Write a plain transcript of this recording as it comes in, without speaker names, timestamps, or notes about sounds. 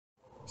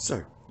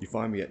So, you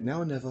find me at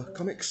Now or Never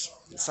Comics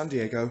in San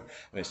Diego,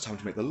 and it's time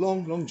to make the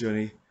long, long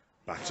journey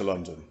back to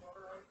London.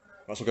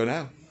 Let's all go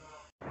now.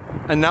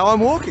 And now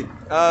I'm walking.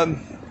 One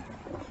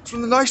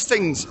of the nice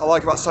things I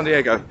like about San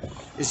Diego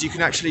is you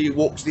can actually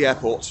walk to the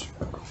airport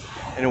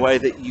in a way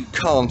that you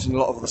can't in a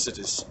lot of other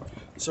cities.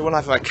 So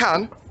whenever I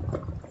can,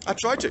 I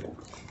try to.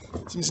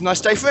 Seems a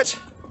nice day for it.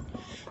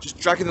 Just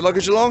dragging the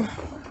luggage along,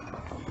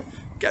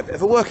 get a bit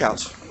of a workout.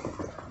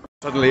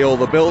 Suddenly all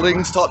the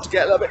buildings start to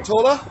get a little bit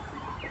taller.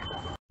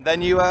 Then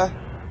you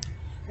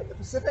hit the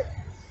Pacific,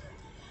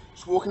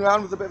 just walking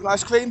around with a bit of an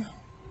ice cream.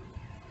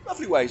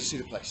 Lovely way to see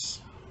the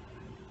place.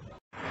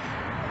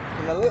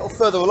 And a little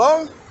further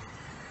along,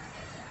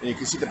 and you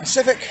can see the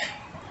Pacific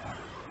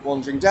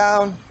wandering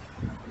down.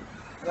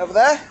 And over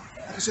there,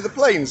 you can see the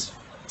planes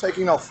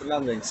taking off and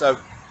landing, so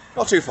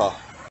not too far.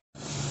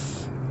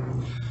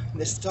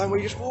 And this time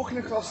we're just walking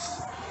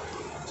across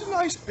some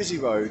nice busy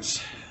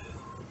roads.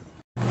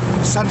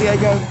 San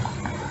Diego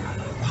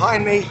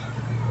behind me,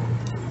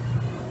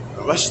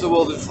 the rest of the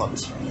world in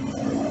front.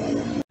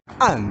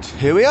 And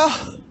here we are,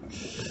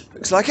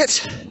 looks like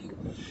it,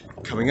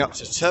 coming up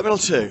to Terminal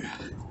 2.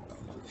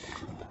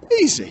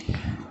 Easy.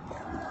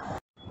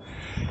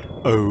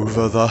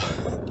 Over the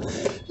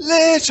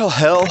little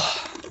hill.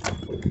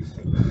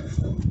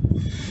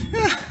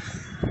 Yeah.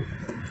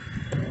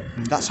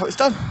 And that's how it's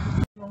done.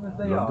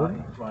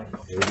 London,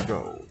 here we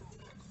go.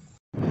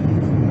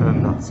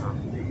 And that's how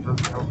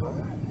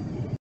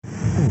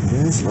And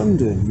there's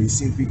London. We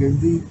seem to be going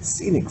the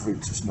scenic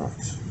route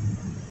tonight.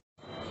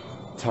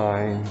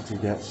 Time to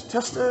get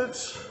tested.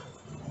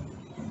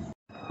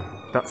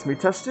 That's me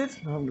tested.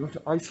 Now I'm going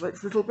to isolate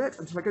for a little bit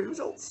until I get the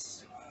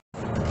results.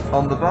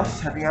 On the bus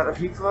heading out of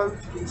Heathrow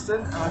to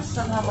Kingston, and I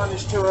somehow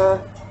managed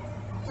to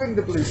bring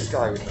the blue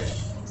sky with me.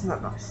 Isn't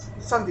that nice?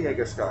 San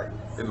Diego sky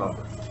in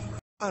London.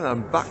 And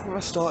I'm back where I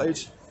started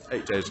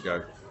 8 days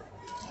ago.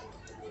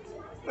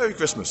 Merry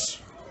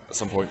Christmas at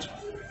some point.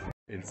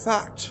 In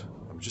fact,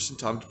 I'm just in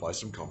time to buy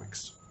some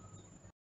comics.